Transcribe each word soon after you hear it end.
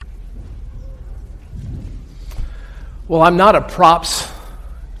Well, I'm not a props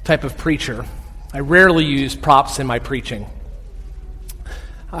type of preacher. I rarely use props in my preaching.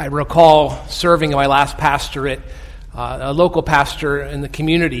 I recall serving in my last pastorate, a local pastor in the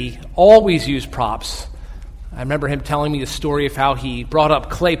community always used props. I remember him telling me a story of how he brought up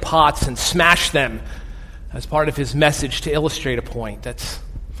clay pots and smashed them as part of his message to illustrate a point. That's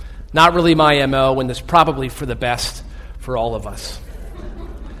not really my MO, and that's probably for the best for all of us.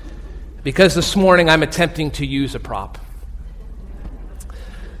 Because this morning I'm attempting to use a prop.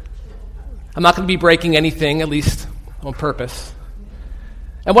 I'm not going to be breaking anything, at least on purpose.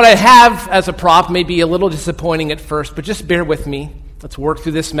 And what I have as a prop may be a little disappointing at first, but just bear with me. Let's work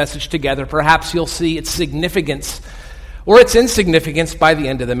through this message together. Perhaps you'll see its significance or its insignificance by the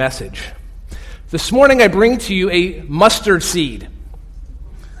end of the message. This morning I bring to you a mustard seed.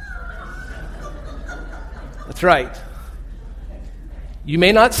 That's right. You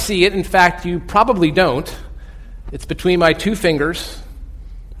may not see it. In fact, you probably don't. It's between my two fingers,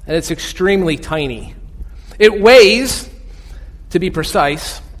 and it's extremely tiny. It weighs, to be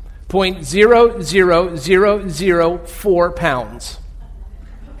precise, 0.00004 pounds.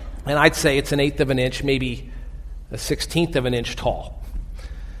 And I'd say it's 1/8 of an inch, maybe 1/16 of an inch tall.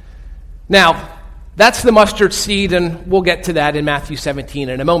 Now, that's the mustard seed, and we'll get to that in Matthew 17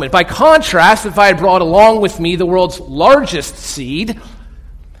 in a moment. By contrast, if I had brought along with me the world's largest seed,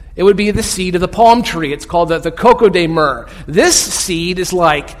 it would be the seed of the palm tree. It's called the coco de myrrh. This seed is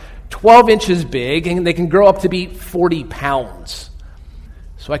like 12 inches big, and they can grow up to be 40 pounds.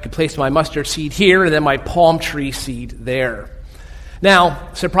 So I could place my mustard seed here and then my palm tree seed there. Now,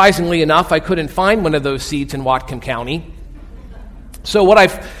 surprisingly enough, I couldn't find one of those seeds in Whatcom County. So what I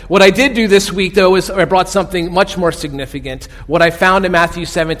did do this week, though, is I brought something much more significant. What I found in Matthew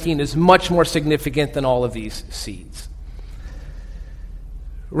 17 is much more significant than all of these seeds.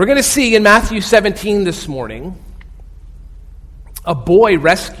 We're going to see in Matthew 17 this morning a boy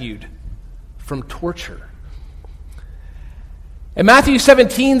rescued from torture. In Matthew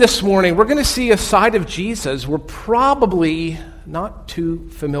 17 this morning, we're going to see a side of Jesus we're probably not too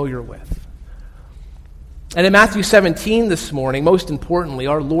familiar with. And in Matthew 17 this morning, most importantly,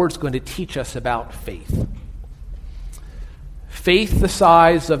 our Lord's going to teach us about faith. Faith the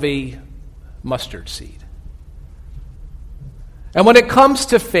size of a mustard seed. And when it comes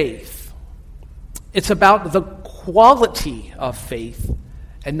to faith, it's about the quality of faith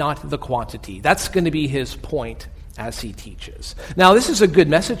and not the quantity. That's going to be his point as he teaches. Now, this is a good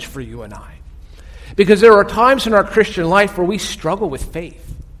message for you and I, because there are times in our Christian life where we struggle with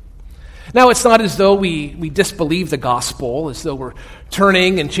faith. Now, it's not as though we disbelieve the gospel, as though we're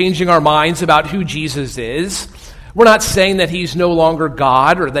turning and changing our minds about who Jesus is. We're not saying that he's no longer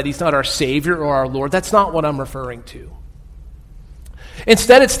God or that he's not our Savior or our Lord. That's not what I'm referring to.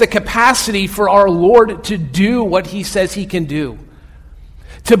 Instead, it's the capacity for our Lord to do what he says he can do,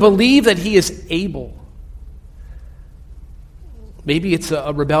 to believe that he is able. Maybe it's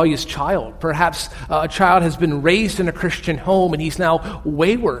a rebellious child. Perhaps a child has been raised in a Christian home and he's now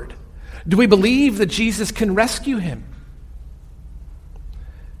wayward. Do we believe that Jesus can rescue him?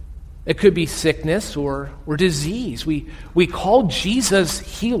 It could be sickness or disease. We call Jesus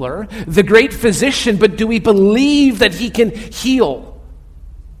healer, the great physician, but do we believe that he can heal?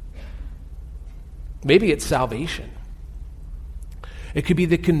 Maybe it's salvation. It could be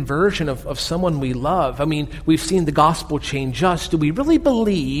the conversion of someone we love. I mean, we've seen the gospel change us. Do we really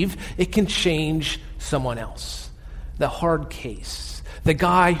believe it can change someone else? The hard case, the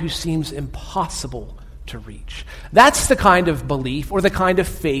guy who seems impossible to reach. That's the kind of belief or the kind of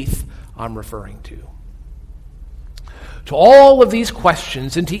faith I'm referring to. To all of these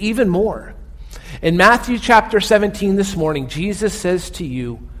questions and to even more, in Matthew chapter 17 this morning, Jesus says to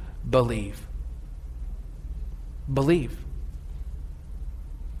you, believe. Believe.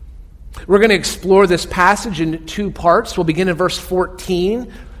 We're going to explore this passage in two parts. We'll begin in verse 14.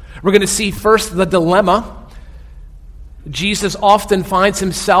 We're going to see first the dilemma. Jesus often finds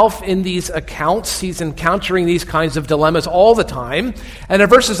himself in these accounts. He's encountering these kinds of dilemmas all the time. And in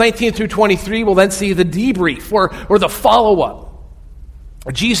verses 19 through 23, we'll then see the debrief or the follow-up.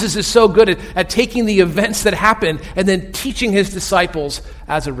 Jesus is so good at taking the events that happen and then teaching his disciples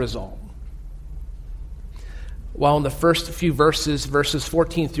as a result. While in the first few verses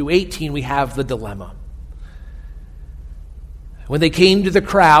 14 through 18, we have the dilemma. When they came to the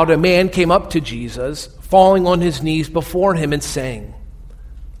crowd, a man came up to Jesus, falling on his knees before him and saying,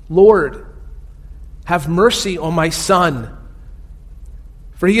 Lord, have mercy on my son,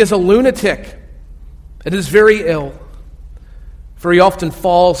 for he is a lunatic and is very ill. For he often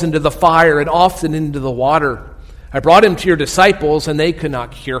falls into the fire and often into the water. I brought him to your disciples, and they could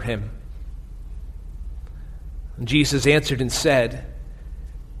not cure him. Jesus answered and said,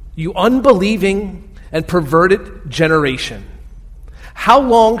 "You unbelieving and perverted generation, how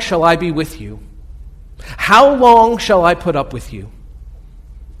long shall I be with you? How long shall I put up with you?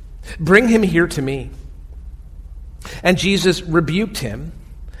 Bring him here to me." And Jesus rebuked him,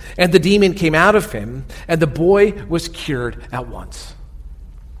 and the demon came out of him, and the boy was cured at once.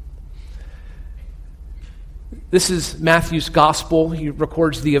 This is Matthew's gospel. He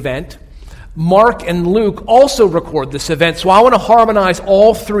records the event. Mark and Luke also record this event. So I want to harmonize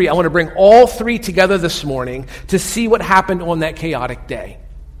all three. I want to bring all three together this morning to see what happened on that chaotic day.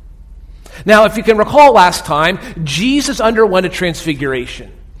 Now, if you can recall last time, Jesus underwent a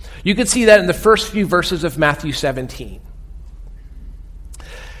transfiguration. You can see that in the first few verses of Matthew 17.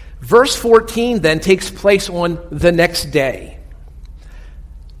 Verse 14 then takes place on the next day.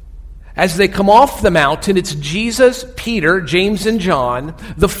 As they come off the mountain, it's Jesus, Peter, James, and John.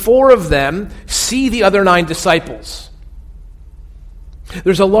 The four of them see the other 9 disciples.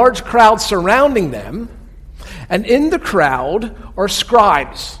 There's a large crowd surrounding them, and in the crowd are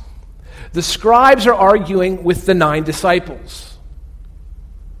scribes. The scribes are arguing with the 9 disciples.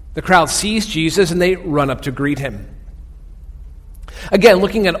 The crowd sees Jesus, and they run up to greet him. Again,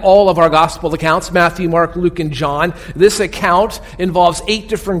 looking at all of our gospel accounts, Matthew, Mark, Luke, and John, this account involves 8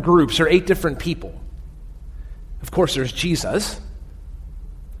 different groups or 8 different people. Of course, there's Jesus.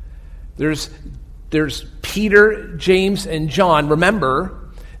 There's Peter, James, and John.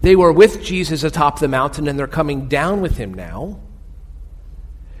 Remember, they were with Jesus atop the mountain, and they're coming down with him now.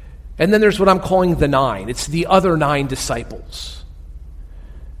 And then there's what I'm calling the 9. It's the other 9 disciples.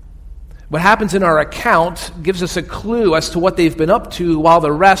 What happens in our account gives us a clue as to what they've been up to while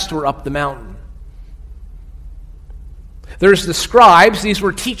the rest were up the mountain. There's the scribes. These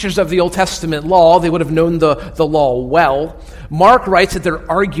were teachers of the Old Testament law. They would have known the law well. Mark writes that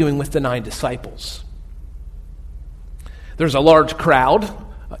they're arguing with the 9 disciples. There's a large crowd,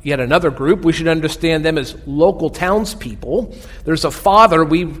 yet another group. We should understand them as local townspeople. There's a father.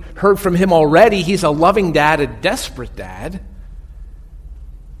 We've heard from him already. He's a loving dad, a desperate dad.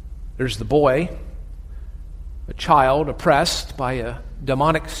 There's the boy, a child oppressed by a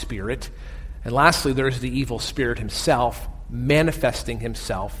demonic spirit. And lastly, there's the evil spirit himself, manifesting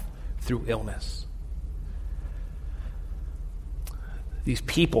himself through illness. These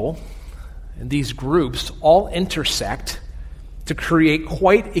people and these groups all intersect to create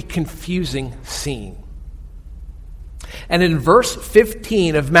quite a confusing scene. And in verse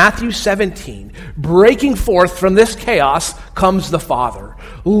 15 of Matthew 17, breaking forth from this chaos comes the father.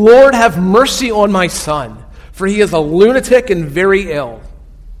 "Lord, have mercy on my son, for he is a lunatic and very ill."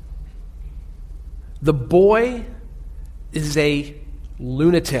 The boy is a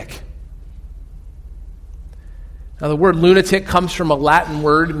lunatic. Now, the word lunatic comes from a Latin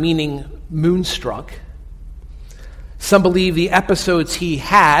word meaning moonstruck. Some believe the episodes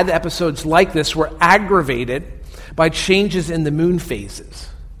like this, were aggravated by changes in the moon phases.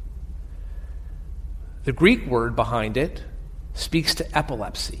 The Greek word behind it speaks to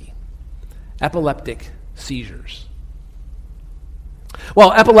epilepsy, epileptic seizures.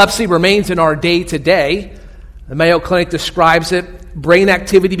 While epilepsy remains in our day to day, the Mayo Clinic describes it, brain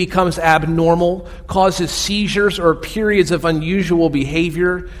activity becomes abnormal, causes seizures or periods of unusual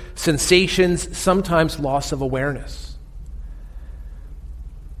behavior, sensations, sometimes loss of awareness.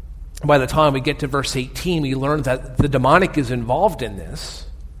 By the time we get to verse 18, we learn that the demonic is involved in this.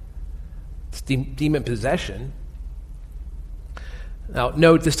 It's demon possession. Now,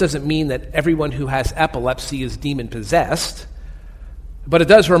 note, this doesn't mean that everyone who has epilepsy is demon possessed, but it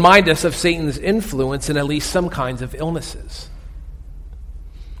does remind us of Satan's influence in at least some kinds of illnesses.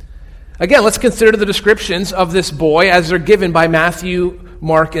 Again, let's consider the descriptions of this boy as they're given by Matthew,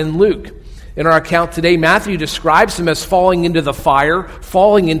 Mark, and Luke. In our account today, Matthew describes him as falling into the fire,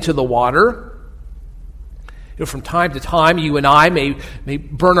 falling into the water. From time to time, you and I may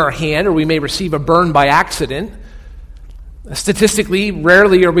burn our hand, or we may receive a burn by accident. Statistically,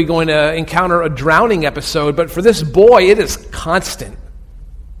 rarely are we going to encounter a drowning episode, but for this boy, it is constant.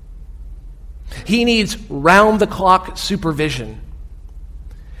 He needs round-the-clock supervision.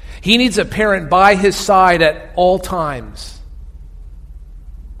 He needs a parent by his side at all times.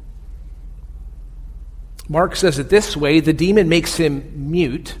 Mark says it this way: the demon makes him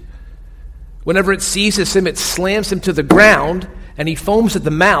mute. Whenever it seizes him, it slams him to the ground, and he foams at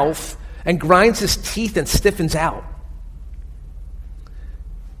the mouth and grinds his teeth and stiffens out.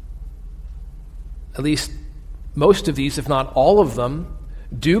 At least most of these, if not all of them,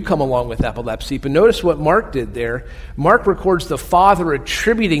 do come along with epilepsy. But notice what Mark did there. Mark records the father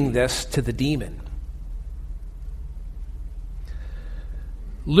attributing this to the demon.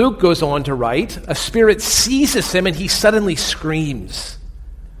 Luke goes on to write, a spirit seizes him and he suddenly screams.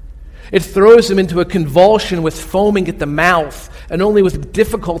 It throws him into a convulsion with foaming at the mouth, and only with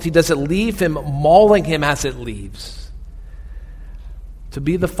difficulty does it leave him, mauling him as it leaves. To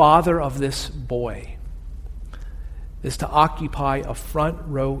be the father of this boy is to occupy a front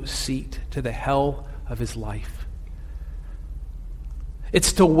row seat to the hell of his life.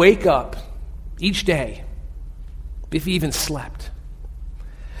 It's to wake up each day, if he even slept,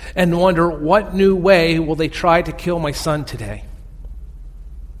 and wonder, what new way will they try to kill my son today?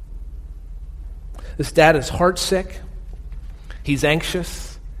 This dad is heartsick, he's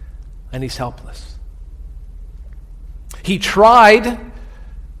anxious, and he's helpless. He tried,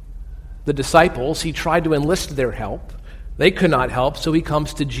 the disciples, he tried to enlist their help. They could not help, so he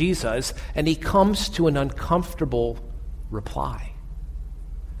comes to Jesus, and he comes to an uncomfortable reply.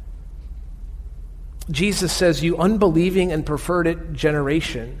 Jesus says, "You unbelieving and perverted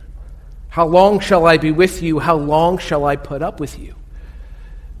generation, how long shall I be with you? How long shall I put up with you?"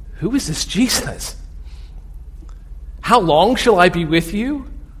 Who is this Jesus? How long shall I be with you?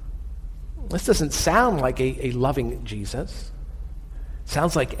 This doesn't sound like a loving Jesus. It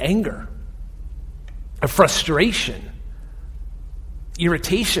sounds like anger, a frustration,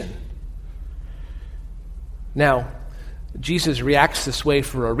 irritation. Now, Jesus reacts this way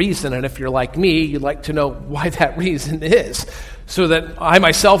for a reason, and if you're like me, you'd like to know why that reason is, so that I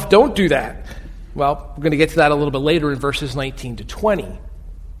myself don't do that. Well, we're going to get to that a little bit later in verses 19 to 20.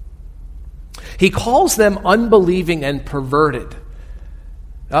 He calls them unbelieving and perverted.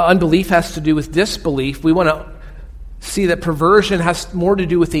 Unbelief has to do with disbelief. We want to see that perversion has more to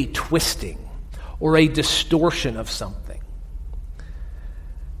do with a twisting or a distortion of something.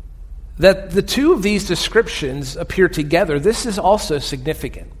 That the two of these descriptions appear together, this is also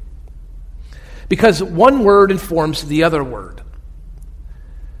significant, because one word informs the other word.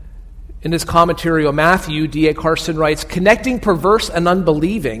 In his commentary on Matthew, D.A. Carson writes, "Connecting perverse and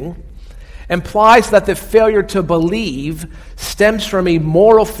unbelieving implies that the failure to believe stems from a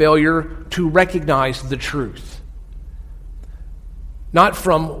moral failure to recognize the truth. Not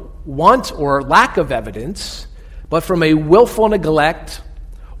from want or lack of evidence, but from a willful neglect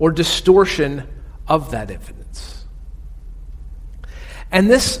or distortion of that evidence." And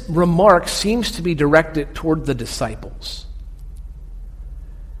this remark seems to be directed toward the disciples.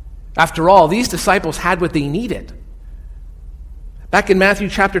 After all, these disciples had what they needed. Back in Matthew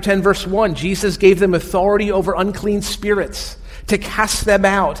chapter 10, verse 1, Jesus gave them authority over unclean spirits, to cast them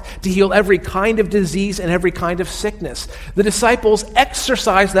out, to heal every kind of disease and every kind of sickness. The disciples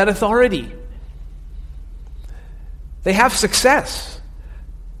exercise that authority. They have success.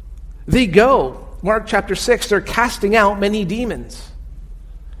 They go. Mark chapter 6, they're casting out many demons.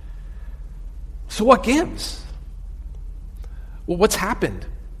 So what gives? Well, what's happened?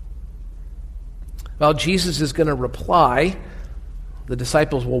 Well, Jesus is going to reply. The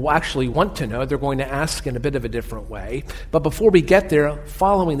disciples will actually want to know. They're going to ask in a bit of a different way. But before we get there,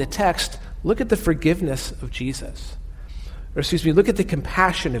 following the text, look at the forgiveness of Jesus. Look at the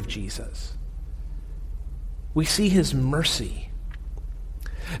compassion of Jesus. We see his mercy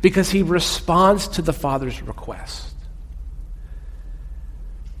because he responds to the Father's request.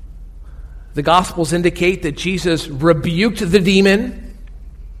 The Gospels indicate that Jesus rebuked the demon.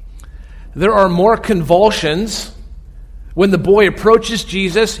 There are more convulsions. When the boy approaches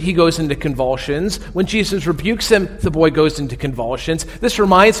Jesus, he goes into convulsions. When Jesus rebukes him, the boy goes into convulsions. This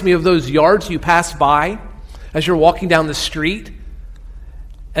reminds me of those yards you pass by as you're walking down the street,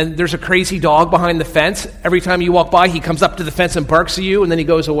 and there's a crazy dog behind the fence. Every time you walk by, he comes up to the fence and barks at you, and then he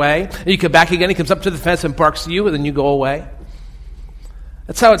goes away. And you come back again, he comes up to the fence and barks at you, and then you go away.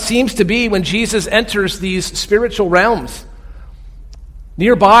 That's how it seems to be when Jesus enters these spiritual realms.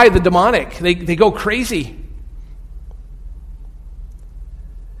 Nearby, the demonic, they go crazy.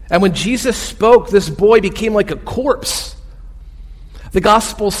 And when Jesus spoke, this boy became like a corpse. The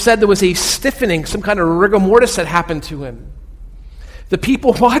gospel said there was a stiffening, some kind of rigor mortis that happened to him. The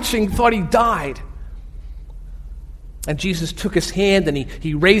people watching thought he died. And Jesus took his hand and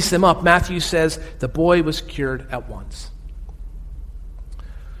he raised him up. Matthew says the boy was cured at once.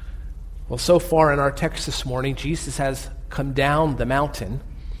 Well, so far in our text this morning, Jesus has come down the mountain,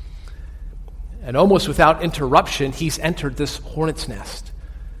 and almost without interruption, he's entered this hornet's nest.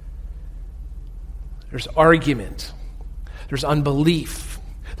 There's argument, there's unbelief,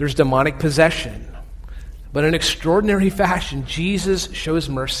 there's demonic possession. But in extraordinary fashion, Jesus shows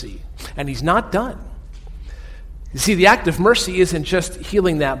mercy, and he's not done. You see, the act of mercy isn't just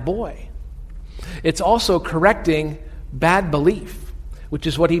healing that boy. It's also correcting bad belief, which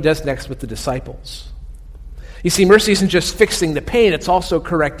is what he does next with the disciples. You see, mercy isn't just fixing the pain, it's also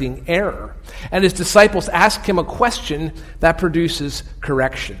correcting error. And his disciples ask him a question that produces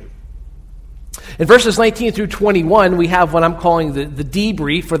correction. In verses 19 through 21, we have what I'm calling the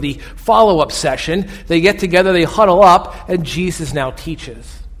debrief, or the follow-up session. They get together, they huddle up, and Jesus now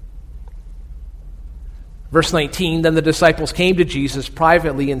teaches. Verse 19, then the disciples came to Jesus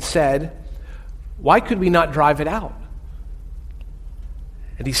privately and said, "Why could we not drive it out?"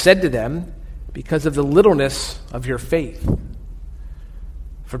 And he said to them, "Because of the littleness of your faith.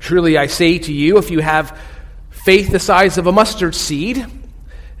 For truly I say to you, if you have faith the size of a mustard seed,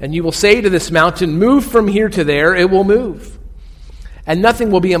 and you will say to this mountain, 'Move from here to there,' it will move. And nothing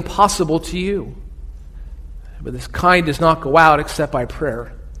will be impossible to you. But this kind does not go out except by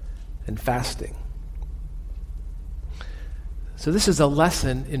prayer and fasting." So this is a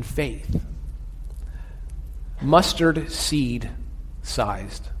lesson in faith. Mustard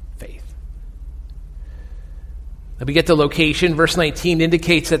seed-sized faith. Now we get the location. Verse 19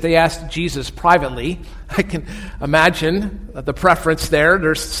 indicates that they asked Jesus privately. I can imagine the preference there.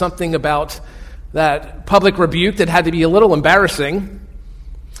 There's something about that public rebuke that had to be a little embarrassing.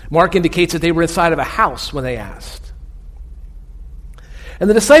 Mark indicates that they were inside of a house when they asked. And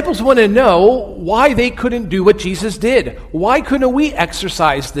the disciples want to know why they couldn't do what Jesus did. Why couldn't we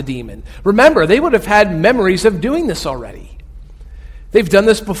exorcise the demon? Remember, they would have had memories of doing this already. They've done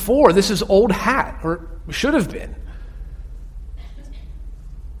this before. This is old hat, or should have been.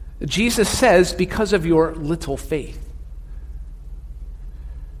 Jesus says, "Because of your little faith."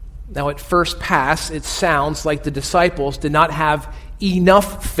 Now, at first pass, it sounds like the disciples did not have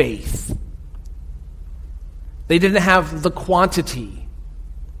enough faith. They didn't have the quantity.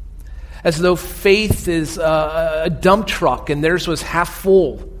 As though faith is a dump truck and theirs was half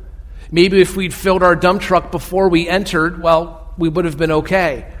full. Maybe if we'd filled our dump truck before we entered, well, we would have been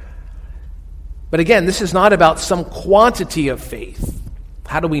okay. But again, this is not about some quantity of faith.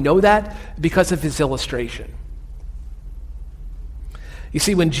 How do we know that? Because of his illustration. You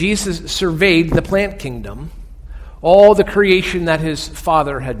see, when Jesus surveyed the plant kingdom, all the creation that his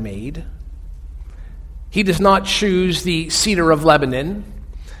Father had made, he does not choose the cedar of Lebanon.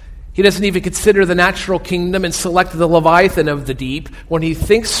 He doesn't even consider the natural kingdom and select the Leviathan of the deep. When he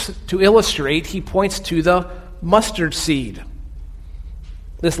thinks to illustrate, he points to the mustard seed.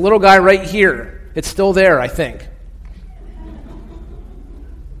 This little guy right here. It's still there, I think.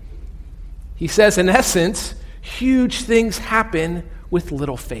 He says, in essence, huge things happen with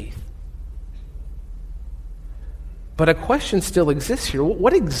little faith. But a question still exists here.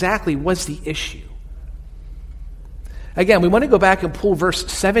 What exactly was the issue? Again, we want to go back and pull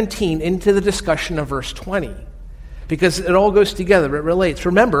verse 17 into the discussion of verse 20, because it all goes together. It relates.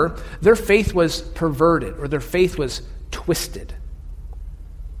 Remember, their faith was perverted, or their faith was twisted.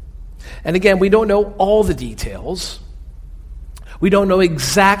 And again, we don't know all the details. We don't know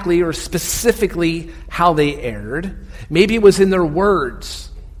exactly or specifically how they erred. Maybe it was in their words.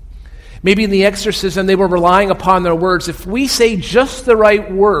 Maybe in the exorcism they were relying upon their words. If we say just the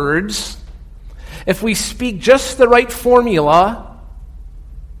right words, if we speak just the right formula,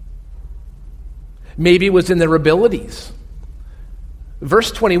 maybe it was in their abilities.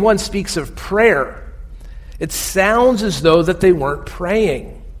 Verse 21 speaks of prayer. It sounds as though that they weren't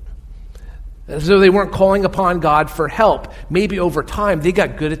praying, as though they weren't calling upon God for help. Maybe over time they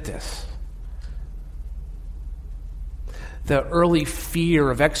got good at this. The early fear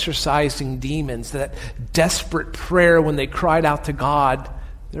of exorcising demons, that desperate prayer when they cried out to God,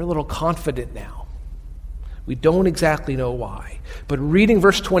 they're a little confident now. We don't exactly know why. But reading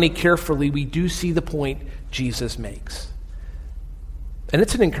verse 20 carefully, we do see the point Jesus makes. And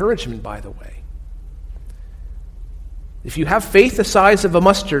it's an encouragement, by the way. If you have faith the size of a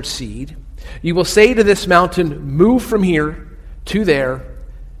mustard seed, you will say to this mountain, "Move from here to there,"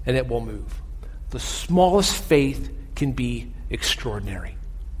 and it will move. The smallest faith can be extraordinary.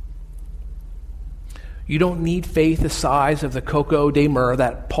 You don't need faith the size of the coco de myrrh,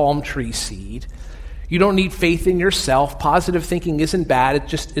 that palm tree seed. You don't need faith in yourself. Positive thinking isn't bad. It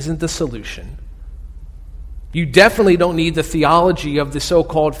just isn't the solution. You definitely don't need the theology of the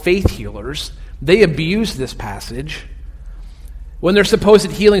so-called faith healers. They abuse this passage. When their supposed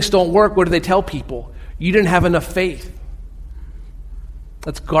healings don't work, what do they tell people? You didn't have enough faith.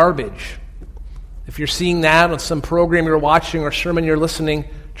 That's garbage. If you're seeing that on some program you're watching or sermon you're listening,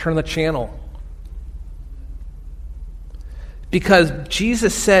 turn the channel. Because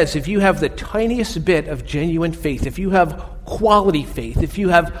Jesus says if you have the tiniest bit of genuine faith, if you have quality faith, if you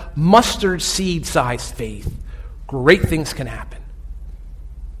have mustard seed-sized faith, great things can happen.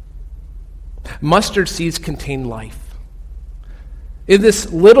 Mustard seeds contain life. In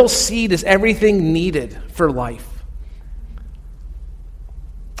this little seed is everything needed for life.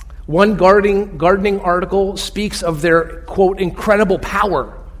 One gardening article speaks of their, quote, incredible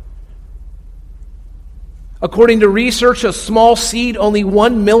power. According to research, a small seed only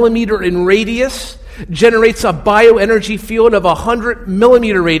 1 millimeter in radius generates a bioenergy field of 100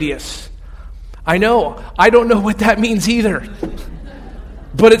 millimeter radius. I know, I don't know what that means either,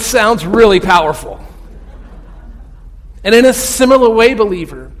 but it sounds really powerful. And in a similar way,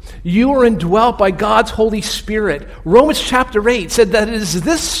 believer, you are indwelt by God's Holy Spirit. Romans chapter 8 said that it is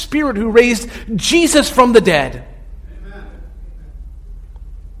this Spirit who raised Jesus from the dead. Amen.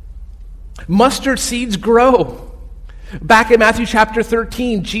 Mustard seeds grow. Back in Matthew chapter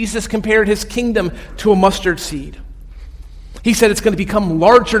 13, Jesus compared his kingdom to a mustard seed. He said it's going to become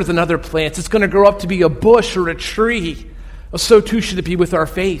larger than other plants. It's going to grow up to be a bush or a tree. So too should it be with our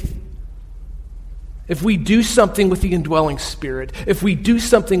faith. If we do something with the indwelling Spirit, if we do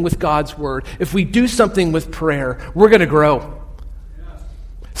something with God's Word, if we do something with prayer, we're going to grow.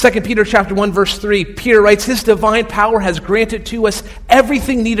 2 Peter chapter 1, verse 3, Peter writes, His divine power has granted to us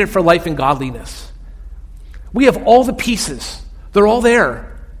everything needed for life and godliness. We have all the pieces. They're all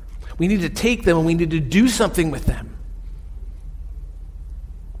there. We need to take them and we need to do something with them.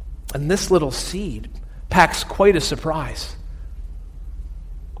 And this little seed packs quite a surprise.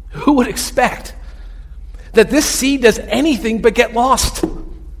 Who would expect that this seed does anything but get lost?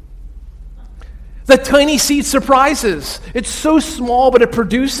 The tiny seed surprises. It's so small, but it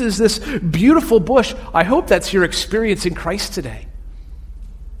produces this beautiful bush. I hope that's your experience in Christ today.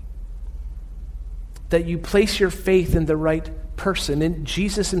 That you place your faith in the right person, in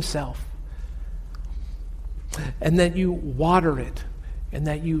Jesus himself. And that you water it, and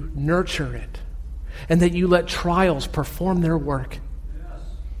that you nurture it, and that you let trials perform their work.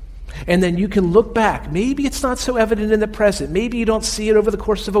 And then you can look back. Maybe it's not so evident in the present. Maybe you don't see it over the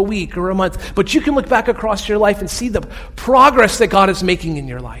course of a week or a month. But you can look back across your life and see the progress that God is making in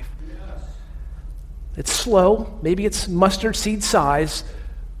your life. Yes. It's slow. Maybe it's mustard seed size.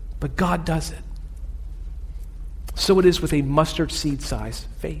 But God does it. So it is with a mustard seed size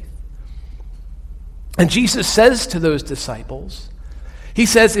faith. And Jesus says to those disciples, he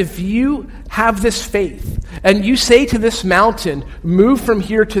says, if you have this faith and you say to this mountain, move from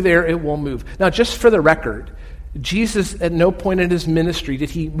here to there, it will move. Now, just for the record, Jesus at no point in his ministry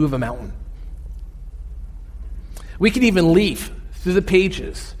did he move a mountain. We can even leaf through the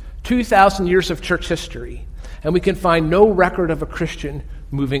pages, 2,000 years of church history, and we can find no record of a Christian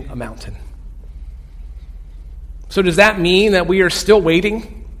moving a mountain. So does that mean that we are still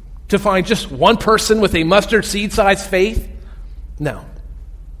waiting to find just one person with a mustard seed-sized faith? No.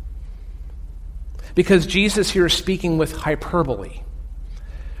 Because Jesus here is speaking with hyperbole.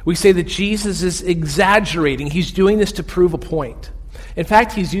 We say that Jesus is exaggerating. He's doing this to prove a point. In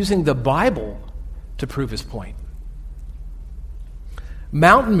fact, he's using the Bible to prove his point.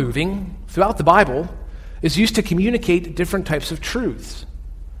 Mountain moving, throughout the Bible, is used to communicate different types of truths.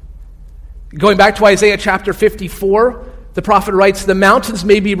 Going back to Isaiah chapter 54, the prophet writes, the mountains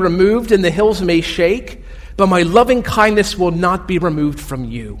may be removed and the hills may shake, but my loving kindness will not be removed from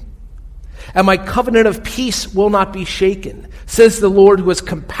you. And my covenant of peace will not be shaken, says the Lord who has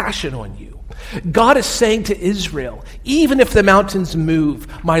compassion on you. God is saying to Israel, even if the mountains move,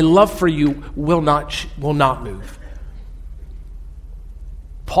 my love for you will not move.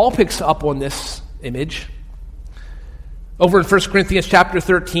 Paul picks up on this image. Over in 1 Corinthians chapter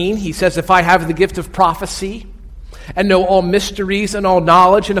 13, he says, if I have the gift of prophecy and know all mysteries and all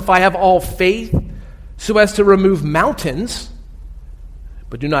knowledge, and if I have all faith so as to remove mountains,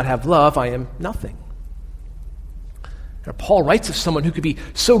 but do not have love, I am nothing. Now, Paul writes of someone who could be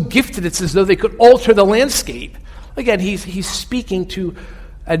so gifted it's as though they could alter the landscape. Again, he's speaking to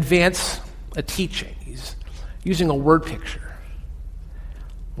advance a teaching. He's using a word picture.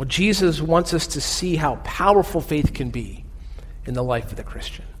 Well, Jesus wants us to see how powerful faith can be in the life of the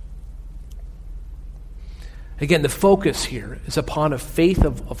Christian. Again, the focus here is upon a faith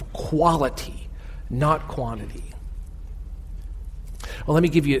of quality, not quantity. Well, let me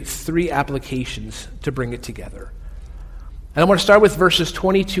give you 3 applications to bring it together. And I want to start with verses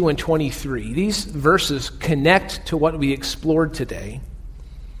 22 and 23. These verses connect to what we explored today.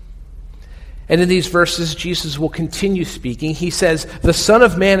 And in these verses, Jesus will continue speaking. He says, the Son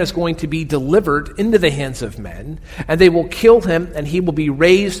of Man is going to be delivered into the hands of men, and they will kill him, and he will be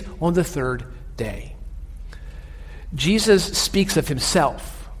raised on the 3rd day. Jesus speaks of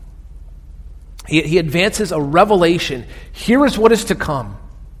himself. He advances a revelation. Here is what is to come.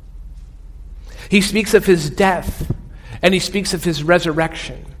 He speaks of his death, and he speaks of his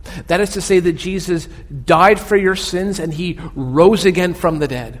resurrection. That is to say that Jesus died for your sins and he rose again from the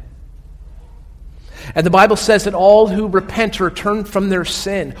dead. And the Bible says that all who repent or turn from their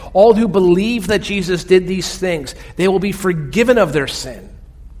sin, all who believe that Jesus did these things, they will be forgiven of their sin.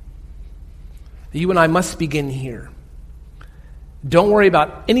 You and I must begin here. Don't worry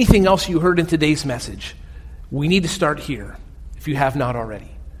about anything else you heard in today's message. We need to start here, if you have not already.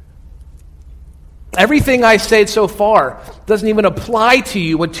 Everything I said so far doesn't even apply to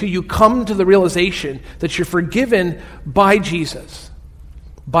you until you come to the realization that you're forgiven by Jesus,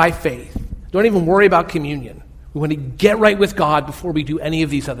 by faith. Don't even worry about communion. We want to get right with God before we do any of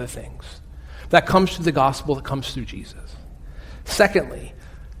these other things. That comes through the gospel, that comes through Jesus. Secondly,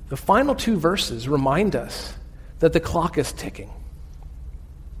 the final two verses remind us that the clock is ticking.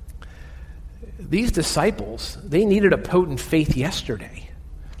 These disciples, they needed a potent faith yesterday.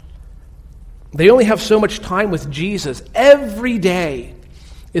 They only have so much time with Jesus. Every day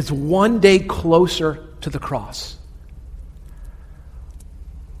is one day closer to the cross.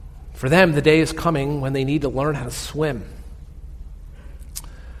 For them, the day is coming when they need to learn how to swim.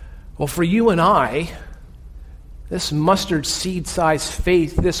 Well, for you and I, this mustard seed-sized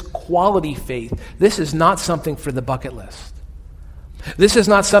faith, this quality faith, this is not something for the bucket list. This is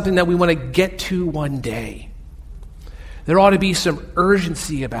not something that we want to get to one day. There ought to be some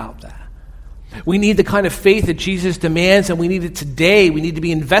urgency about that. We need the kind of faith that Jesus demands, and we need it today. We need to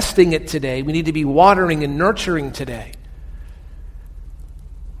be investing it today. We need to be watering and nurturing today.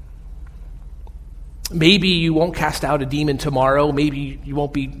 Maybe you won't cast out a demon tomorrow. Maybe you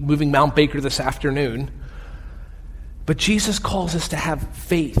won't be moving Mount Baker this afternoon. But Jesus calls us to have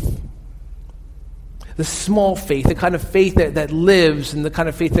faith. The small faith, the kind of faith that lives, and the kind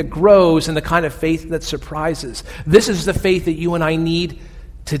of faith that grows, and the kind of faith that surprises. This is the faith that you and I need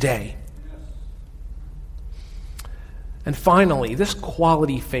today. And finally, this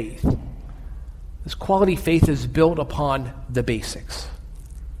quality faith is built upon the basics.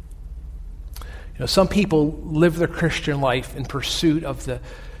 You know, some people live their Christian life in pursuit of the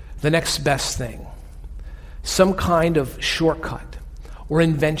next best thing, some kind of shortcut or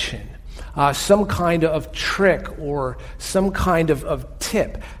invention, some kind of trick or some kind of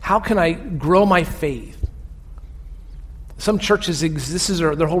tip. How can I grow my faith? Some churches, this is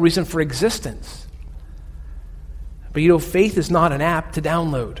their whole reason for existence. But you know, faith is not an app to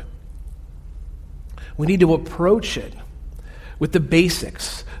download. We need to approach it with the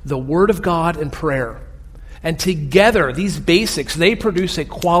basics, the Word of God and prayer. And together, these basics, they produce a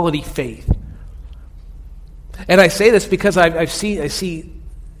quality faith. And I say this because I see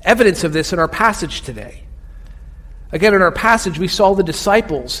evidence of this in our passage today. Again, in our passage, we saw the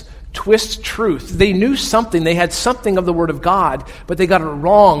disciples twist truth. They knew something. They had something of the Word of God, but they got it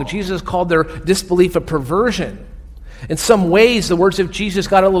wrong. Jesus called their disbelief a perversion. In some ways, the words of Jesus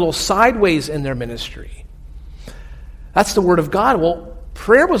got a little sideways in their ministry. That's the Word of God. Well,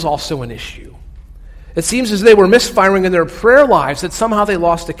 prayer was also an issue. It seems as they were misfiring in their prayer lives, that somehow they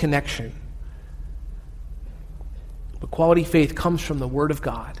lost a connection. But quality faith comes from the Word of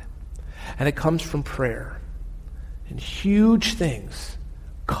God, and it comes from prayer. And huge things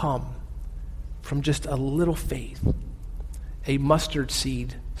come from just a little faith, a mustard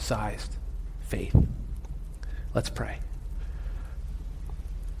seed-sized faith. Let's pray.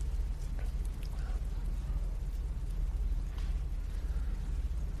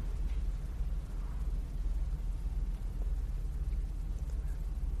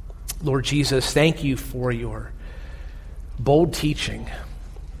 Lord Jesus, thank you for your bold teaching.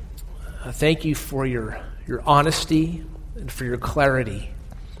 Thank you for your honesty and for your clarity.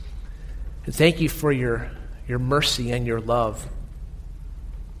 And thank you for your mercy and your love.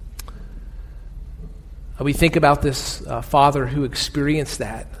 We think about this father who experienced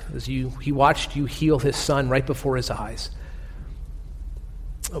that as he watched you heal his son right before his eyes.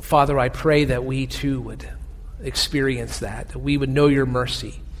 Oh, Father, I pray that we too would experience that we would know your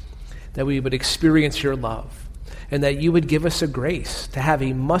mercy, that we would experience your love, and that you would give us a grace to have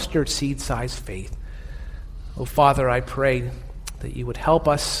a mustard seed-sized faith. Oh, Father, I pray that you would help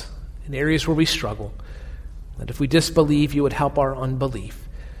us in areas where we struggle, that if we disbelieve, you would help our unbelief.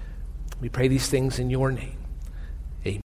 We pray these things in your name.